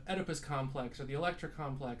 the Oedipus complex or the Electra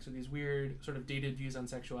complex or these weird sort of dated views on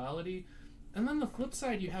sexuality. And then the flip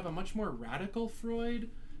side, you have a much more radical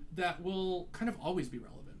Freud that will kind of always be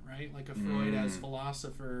relevant, right? Like a Freud as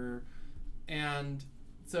philosopher. And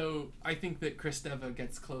so I think that Kristeva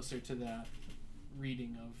gets closer to that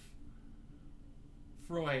reading of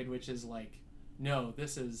Freud, which is like, no,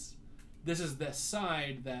 this is the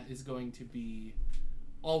side that is going to be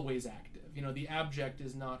always active. The abject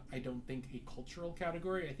is not, I don't think, a cultural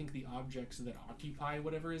category. I think the objects that occupy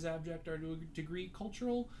whatever is abject are to a degree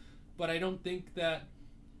cultural, but I don't think that,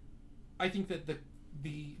 I think that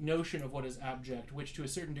the notion of what is abject, which to a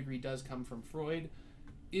certain degree does come from Freud,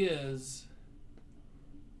 is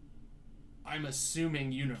I'm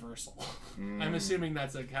assuming universal. I'm assuming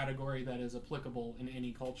that's a category that is applicable in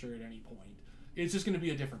any culture at any point. It's just going to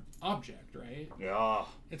be a different object, right? Yeah.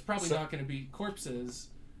 It's probably not going to be corpses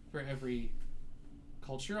for every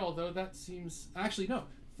culture, although that seems... Actually, no.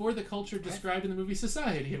 For the culture described in the movie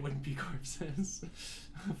Society, it wouldn't be corpses.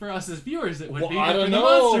 For us as viewers, it would be. I But don't for know.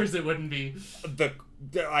 the monsters, it wouldn't be.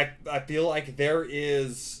 I feel like there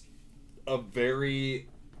is a very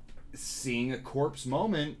seeing a corpse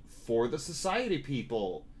moment for the Society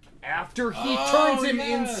people. After he turns him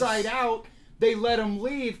inside out, they let him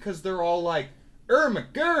leave because they're all like, my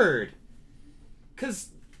God. Because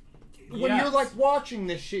when you're like watching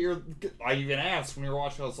this shit, I even asked when you're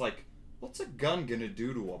watching, I was like, what's a gun gonna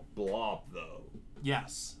do to a blob, though?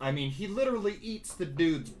 Yes. I mean, he literally eats the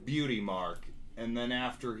dude's beauty mark, and then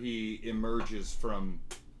after he emerges from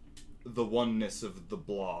the oneness of the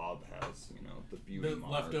blob, has, the beauty mark. The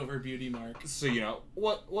leftover beauty mark. So,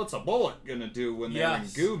 what's a bullet gonna do when they're in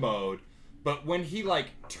goo mode? But when he,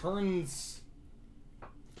 turns...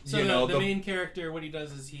 So the main character, what he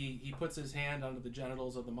does is he puts his hand onto the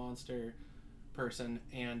genitals of the monster person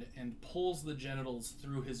and pulls the genitals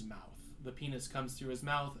through his mouth. The penis comes through his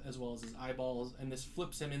mouth as well as his eyeballs, and this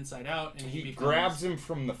flips him inside out, and he grabs him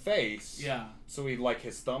from the face. Yeah. So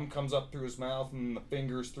his thumb comes up through his mouth and the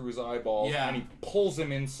fingers through his eyeballs, yeah. and he pulls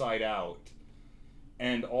him inside out.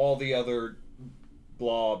 And all the other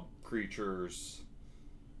blob creatures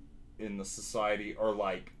in the Society are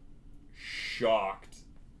shocked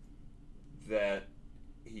that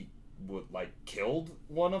he would killed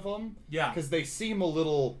one of them. Yeah. Because they seem a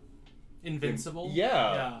little invincible.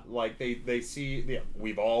 Yeah. They see. Yeah,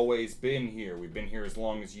 we've always been here. We've been here as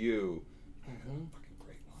long as you. Mm-hmm. Fucking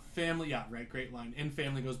great line. Family. Yeah. Right. Great line. And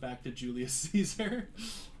family goes back to Julius Caesar,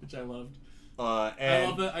 which I loved. And I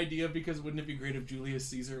love the idea because wouldn't it be great if Julius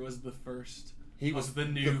Caesar was the first? He was the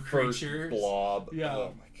new creatures. First blob. Yeah.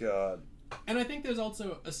 Oh my God. And I think there's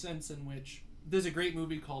also a sense in which there's a great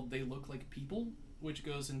movie called They Look Like People, which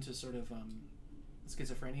goes into sort of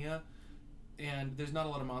schizophrenia. And there's not a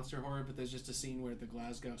lot of monster horror, but there's just a scene where the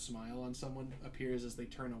Glasgow smile on someone appears as they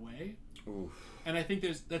turn away. Oof. And I think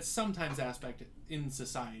that's sometimes aspect in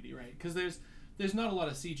Society, right? Because there's not a lot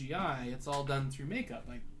of CGI. It's all done through makeup,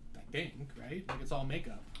 I think, right? It's all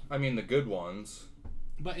makeup. I mean, the good ones.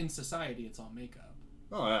 But in Society, it's all makeup.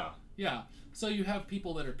 Oh, yeah. Yeah. So you have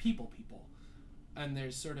people that are people. And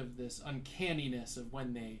there's sort of this uncanniness of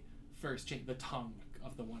when they first change the tongue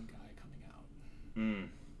of the one guy coming out.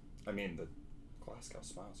 I mean, the Glasgow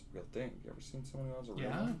smile is a real thing. You ever seen someone who has a real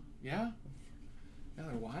one? Yeah,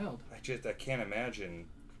 they're wild. I can't imagine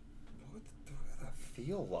what that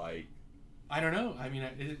feel like. I don't know. I mean,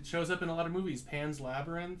 it shows up in a lot of movies. Pan's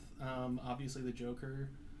Labyrinth, obviously the Joker,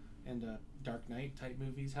 and Dark Knight type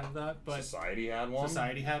movies have that. But Society had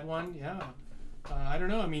one. Yeah. I don't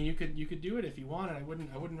know. I mean, you could do it if you wanted. I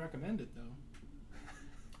wouldn't recommend it though.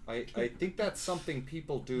 I think that's something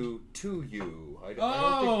people do to you. I don't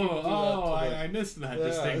think people do that to I missed that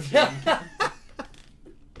distinction.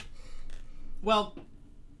 Well,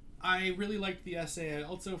 I really liked the essay. I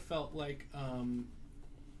also felt like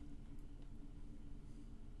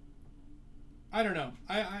I don't know.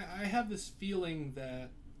 I have this feeling that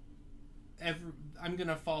I'm going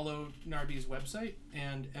to follow Narby's website,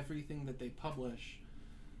 and everything that they publish,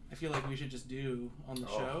 I feel like we should just do on the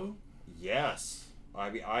show. Yes. I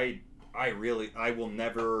mean, I will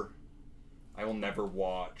never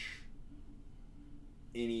watch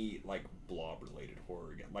any, blob-related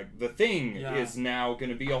horror again. The Thing is now going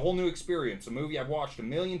to be a whole new experience. A movie I've watched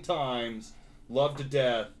 1,000,000 times, loved to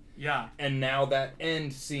death. Yeah. And now that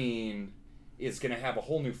end scene is going to have a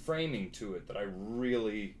whole new framing to it that I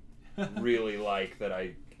really... really like, that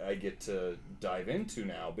I get to dive into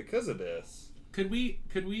now because of this. Could we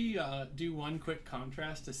do one quick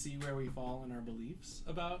contrast to see where we fall in our beliefs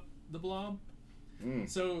about the blob?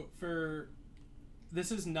 So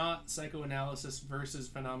this is not psychoanalysis versus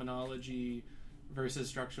phenomenology versus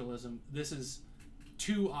structuralism. This is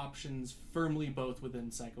two options firmly both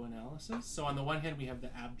within psychoanalysis. So on the one hand we have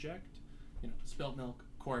the abject, spilt milk,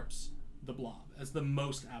 corpse, the blob as the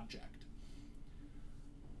most abject.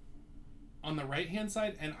 On the right-hand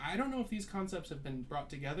side, and I don't know if these concepts have been brought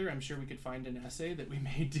together. I'm sure we could find an essay that we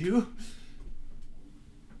may do.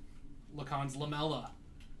 Lacan's lamella.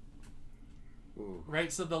 Ooh.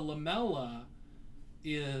 Right? So the lamella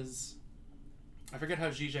is... I forget how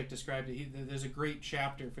Zizek described it. There's a great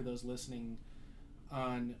chapter for those listening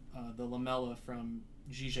on the lamella from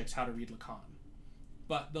Zizek's How to Read Lacan.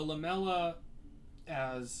 But the lamella,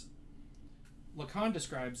 as Lacan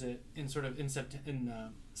describes it in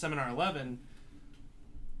Seminar 11,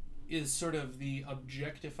 is sort of the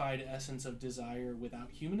objectified essence of desire without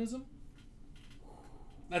humanism.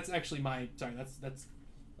 That's actually that's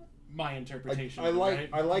my interpretation. I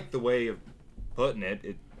like the way of putting it.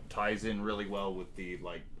 It ties in really well with the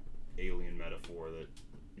like alien metaphor that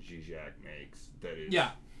Zizek makes. That is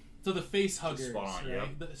So the face huggers, spot on, right?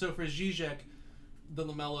 yep. So for Zizek, the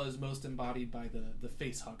lamella is most embodied by the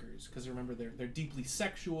face huggers, because remember they're deeply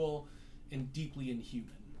sexual and deeply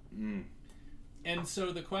inhuman. Mm. And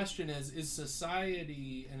so the question is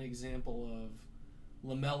society an example of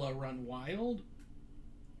lamella run wild,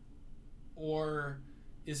 or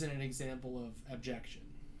is it an example of abjection?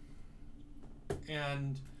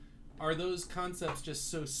 And are those concepts just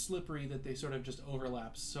so slippery that they sort of just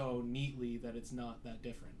overlap so neatly that it's not that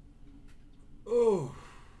different? Oh.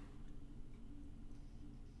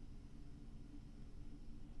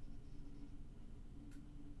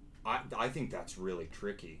 I think that's really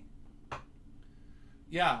tricky.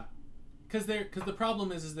 Yeah, because the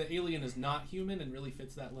problem is the alien is not human and really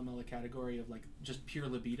fits that lamella category of like just pure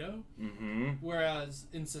libido. Mm-hmm. Whereas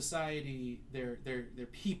in society, they're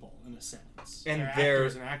people in a sense, and they're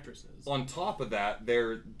actors and actresses. On top of that,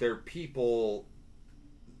 they're people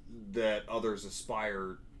that others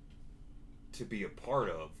aspire to be a part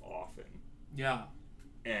of often. Yeah.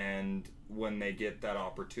 And when they get that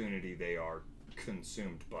opportunity, they are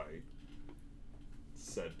consumed by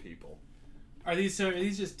said people. Are these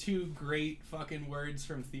just two great fucking words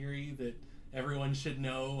from theory that everyone should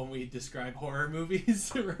know when we describe horror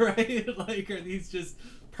movies, right? Like, are these just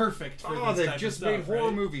perfect for this type of stuff? They've just made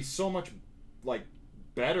horror movies so much like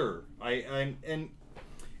better. And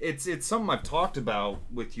it's something I've talked about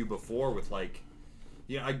with you before. With like,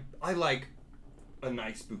 I like a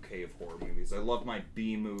nice bouquet of horror movies. I love my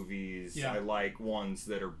B movies. Yeah. I like ones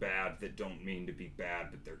that are bad that don't mean to be bad,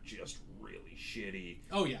 but they're just really shitty.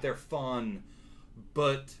 Oh yeah. They're fun.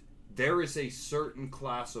 But there is a certain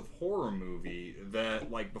class of horror movie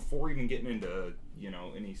that, like, before even getting into,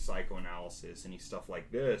 any psychoanalysis, any stuff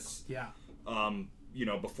like this,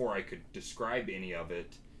 before I could describe any of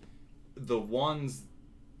it, the ones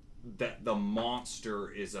that the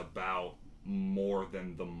monster is about more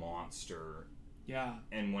than the monster. Yeah.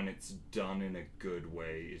 And when it's done in a good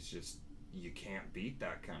way, it's just, you can't beat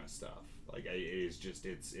that kind of stuff. Like, it is just,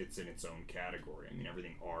 it's in its own category. I mean,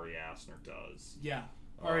 everything Ari Aster does. Yeah.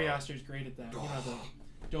 Ari Aster's great at that. The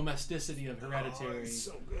domesticity of Hereditary. Oh, it's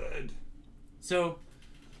so good. So,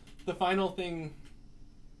 the final thing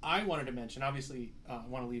I wanted to mention, obviously, I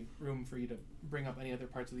want to leave room for you to bring up any other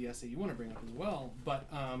parts of the essay you want to bring up as well, but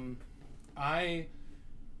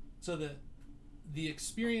the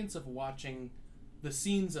experience of watching the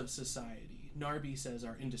scenes of society, Narby says,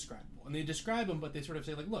 are indescribable. And they describe them, but they sort of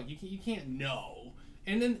say, like, look, you can't know.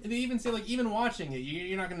 And then they even say, like, even watching it,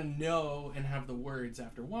 you're not going to know and have the words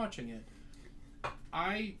after watching it.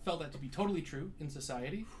 I felt that to be totally true in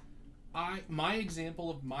society. My example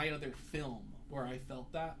of my other film where I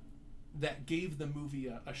felt that gave the movie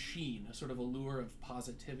a sheen, a sort of allure of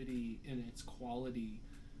positivity in its quality,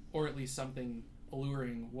 or at least something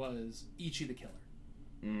alluring, was Ichi the Killer.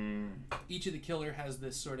 Ichi the Killer has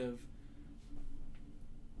this sort of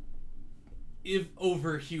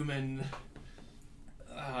overhuman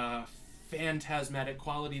phantasmatic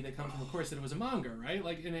quality that comes from, of course, that it was a manga, right?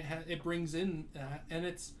 Like, and it brings in and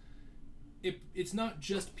it's not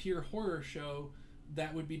just pure horror show.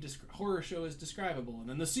 That would be horror show is describable, and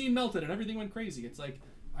then the scene melted and everything went crazy. It's like,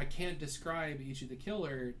 I can't describe Ichi the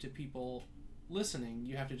Killer to people listening.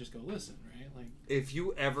 You have to just go listen, right? Like, if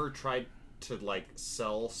you ever tried to like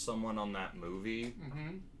sell someone on that movie,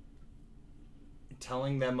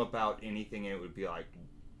 telling them about anything, it would be like,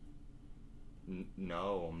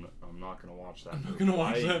 no, I'm not gonna watch that. I'm not gonna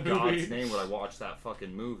watch that movie. God's name, would I watch that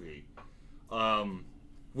fucking movie?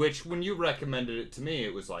 Which, when you recommended it to me,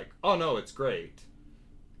 it was like, oh no, it's great,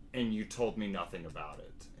 and you told me nothing about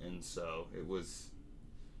it, and so it was.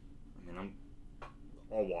 I mean,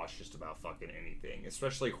 I'll watch just about fucking anything,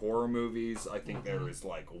 especially horror movies. I think there is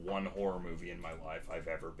like one horror movie in my life I've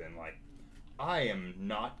ever been like, I am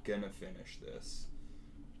not gonna finish this.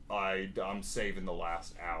 I'm saving the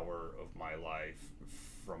last hour of my life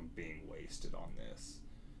from being wasted on this.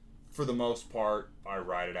 For the most part, I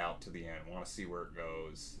ride it out to the end. Want to see where it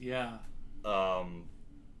goes. Yeah.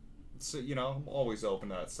 So, I'm always open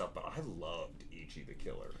to that stuff, but I loved Ichi the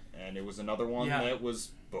Killer. And it was another one that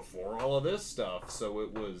was before all of this stuff. So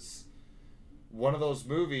it was one of those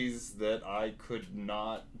movies that I could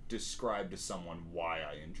not describe to someone why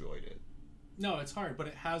I enjoyed it. No, it's hard, but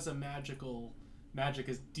it has a magic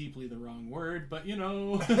is deeply the wrong word, but it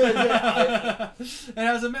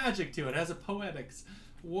has a magic to it. It has a poetics.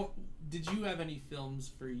 what did you have any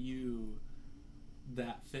films for you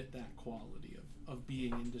that fit that quality of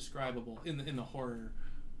being indescribable in the horror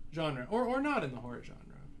genre, or not in the horror genre?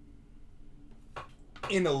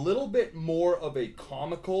 In a little bit more of a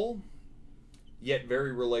comical, yet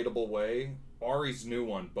very relatable way, Ari's new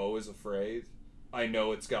one, Beau is Afraid. I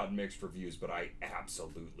know it's gotten mixed reviews, but I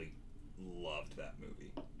absolutely loved that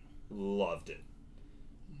movie. Loved it.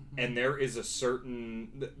 Mm-hmm. And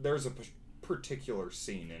there's a particular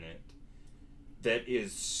scene in it that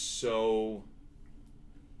is so...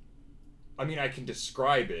 I mean, I can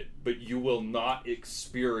describe it, but you will not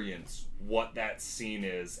experience what that scene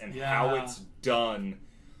is and how it's done.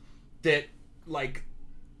 That, like...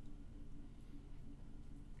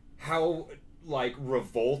 how, like,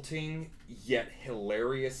 revolting yet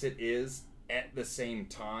hilarious it is at the same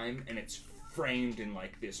time, and it's framed in,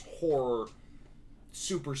 like, this horror,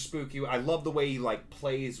 super spooky... I love the way he, like,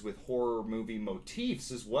 plays with horror movie motifs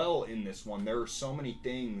as well in this one. There are so many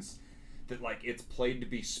things that, like, it's played to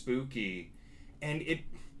be spooky, and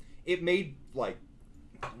it made, like,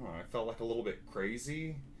 I don't know, I felt like a little bit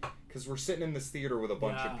crazy, because we're sitting in this theater with a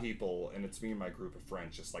bunch of people, and it's me and my group of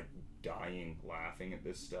friends just, like, dying laughing at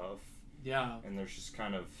this stuff. Yeah. And there's just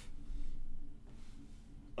kind of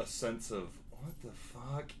a sense of, what the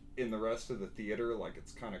fuck, in the rest of the theater, like,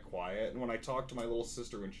 it's kind of quiet. And when I talked to my little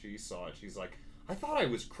sister when she saw it, she's like, I thought I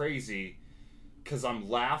was crazy, because I'm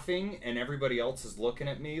laughing and everybody else is looking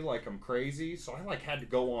at me like I'm crazy, so I like had to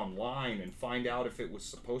go online and find out if it was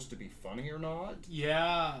supposed to be funny or not.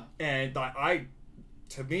 Yeah. And I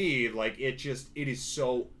to me, like, it is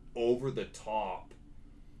so over the top.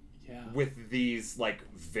 Yeah. With these, like,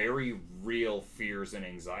 very real fears and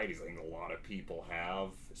anxieties I think a lot of people have,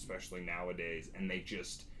 especially nowadays, and they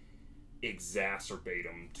just exacerbate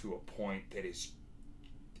them to a point that is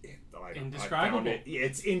indescribable.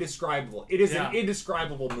 It's indescribable. It is an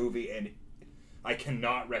indescribable movie, and I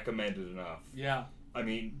cannot recommend it enough. Yeah. I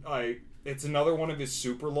mean, it's another one of his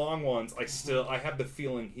super long ones. I have the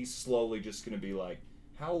feeling he's slowly just going to be like,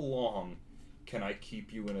 how long can I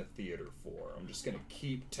keep you in a theater for? I'm just going to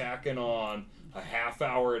keep tacking on a half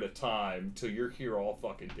hour at a time till you're here all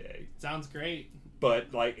fucking day. Sounds great.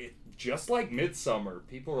 But, like, just like Midsummer,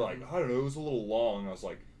 people were like, I don't know, it was a little long. I was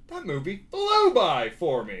like, that movie blew by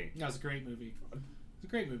for me. That was a great movie. It's a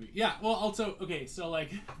great movie. Yeah, well, also, okay, so,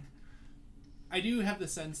 like, I do have the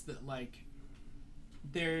sense that, like,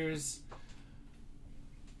 there's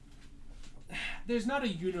not a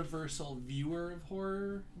universal viewer of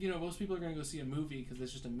horror. You know, most people are going to go see a movie because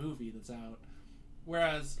it's just a movie that's out.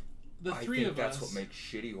 Whereas the three of us... I think that's what makes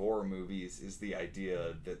shitty horror movies, is the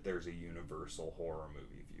idea that there's a universal horror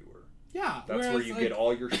movie viewer. Yeah. That's where you get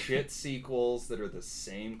all your shit sequels that are the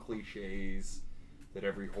same cliches that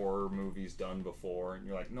every horror movie's done before. And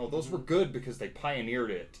you're like, no, those were good because they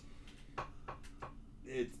pioneered it.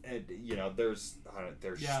 There's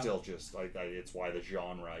still just, like, it's why the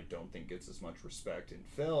genre, I don't think, gets as much respect in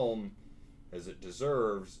film as it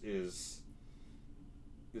deserves. It's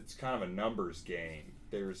kind of a numbers game.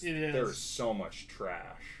 There's so much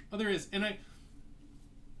trash. Oh, there is. And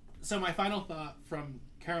so my final thought from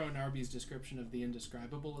Carrow Narby's description of the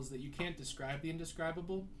indescribable is that you can't describe the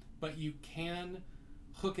indescribable, but you can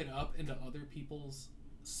hook it up into other people's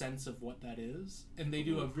sense of what that is, and they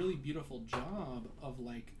do a really beautiful job of,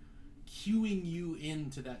 like, cueing you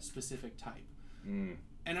into that specific type.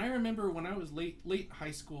 And I remember when I was late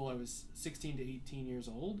high school, I was 16 to 18 years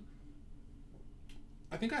old,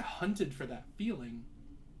 I think I hunted for that feeling,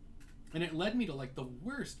 and it led me to, like, the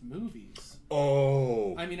worst movies.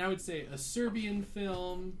 I mean, I would say a Serbian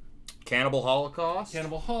film, Cannibal Holocaust,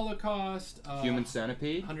 Human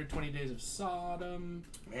Centipede, 120 Days of Sodom.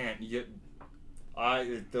 Man,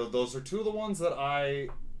 those are two of the ones that I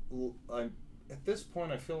at this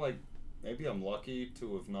point I feel like maybe I'm lucky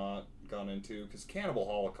to have not gone into, because Cannibal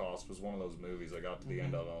Holocaust was one of those movies I got to the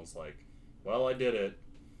end of and I was like, well, I did it.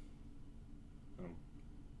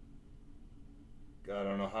 I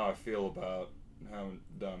don't know how I feel about having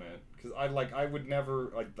done it, because I would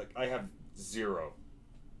never, I have zero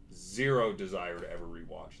desire to ever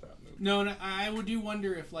rewatch that movie. No, and I do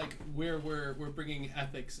wonder if, like, where we're bringing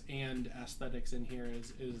ethics and aesthetics in here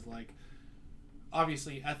is like,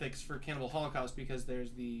 obviously ethics for Cannibal Holocaust, because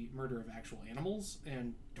there's the murder of actual animals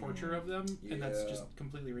and torture of them, and that's just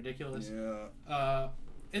completely ridiculous.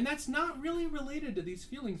 And that's not really related to these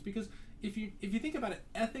feelings, because if you think about it,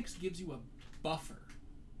 ethics gives you a buffer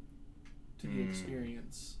to the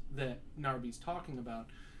experience that Narby's talking about.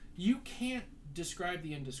 You can't describe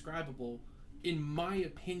the indescribable, in my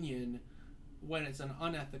opinion, when it's an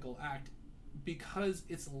unethical act, because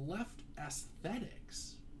it's left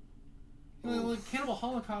aesthetics. Like Cannibal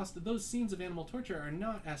Holocaust, those scenes of animal torture are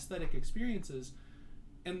not aesthetic experiences,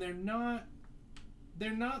 and they're not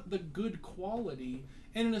the good quality.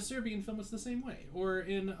 And in a Serbian film, it's the same way. Or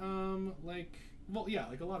in like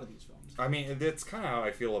a lot of these films. I mean, that's kind of how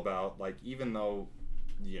I feel about, like, even though,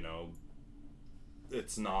 you know,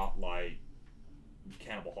 it's not like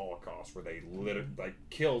Cannibal Holocaust where they literally like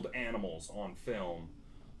killed animals on film.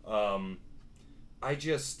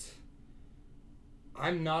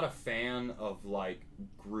 I'm not a fan of, like,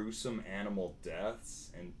 gruesome animal deaths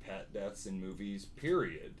and pet deaths in movies,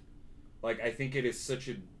 period. Like, I think it is such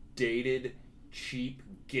a dated, cheap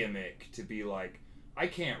gimmick to be like, I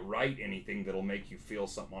can't write anything that'll make you feel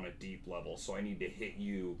something on a deep level, so I need to hit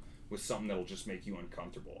you with something that'll just make you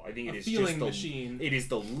uncomfortable. I think it is just the machine. It is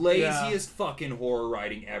the laziest fucking horror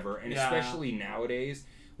writing ever, and especially nowadays,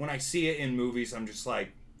 when I see it in movies, I'm just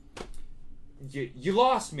like, you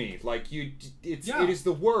lost me. Like, it is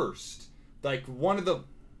the worst. Like, one of the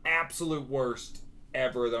absolute worst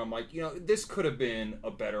ever that I'm like, you know, this could have been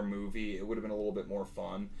a better movie. It would have been a little bit more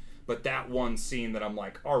fun. But that one scene that I'm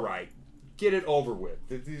like, all right, get it over with.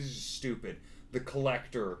 This is stupid. The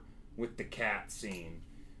collector with the cat scene,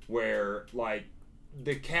 where, like,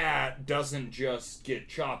 the cat doesn't just get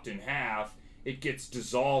chopped in half. It gets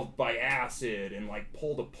dissolved by acid and, like,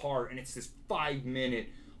 pulled apart. And it's this 5-minute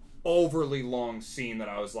overly long scene that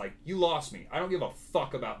I was like, you lost me. I don't give a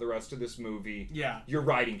fuck about the rest of this movie. Yeah. You're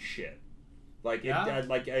writing shit. Like,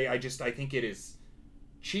 I think it is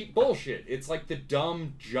cheap bullshit. It's like the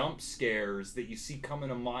dumb jump scares that you see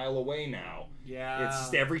coming a mile away now. Yeah. It's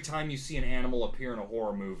just every time you see an animal appear in a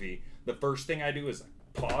horror movie, the first thing I do is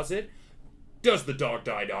pause it.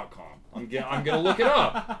 DoesTheDogDie.com. I'm gonna look it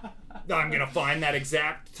up. I'm gonna find that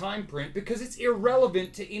exact time print because it's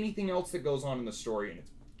irrelevant to anything else that goes on in the story, and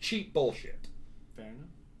it's cheap bullshit. Fair enough.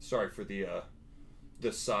 Sorry for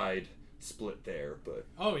the side split there, but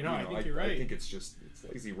I think you're right. I think it's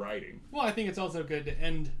lazy writing. Well, I think it's also good to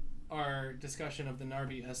end our discussion of the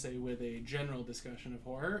Narby essay with a general discussion of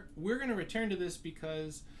horror. We're going to return to this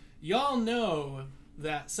because y'all know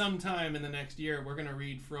that sometime in the next year we're going to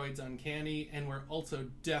read Freud's Uncanny, and we're also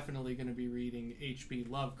definitely going to be reading H.P.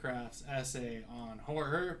 Lovecraft's essay on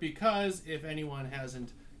horror, because if anyone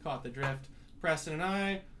hasn't caught the drift, Preston and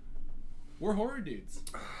I, we're horror dudes.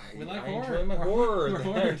 We like horror. I enjoy my horror. We're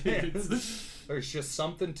horror dudes. There's just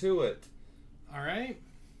something to it. All right.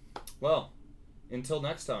 Well, until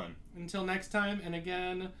next time. Until next time, and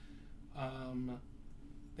again,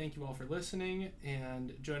 thank you all for listening,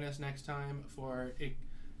 and join us next time for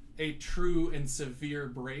a true and severe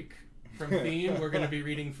break from theme. We're going to be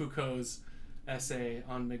reading Foucault's essay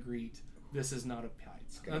on Magritte. This is not a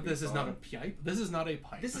pipe. This is not a pipe. This is not a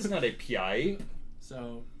pipe. This is not a pipe.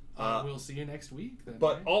 So we'll see you next week. Then,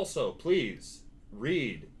 but also, please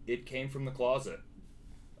read It Came from the Closet.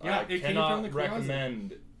 Yeah, I cannot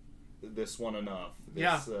recommend this one enough.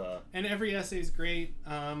 And every essay is great.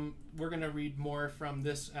 We're going to read more from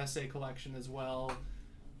this essay collection as well.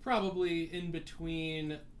 Probably in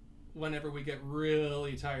between whenever we get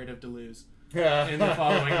really tired of Deleuze in the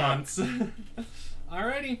following months.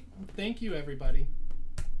 Alrighty. Thank you, everybody.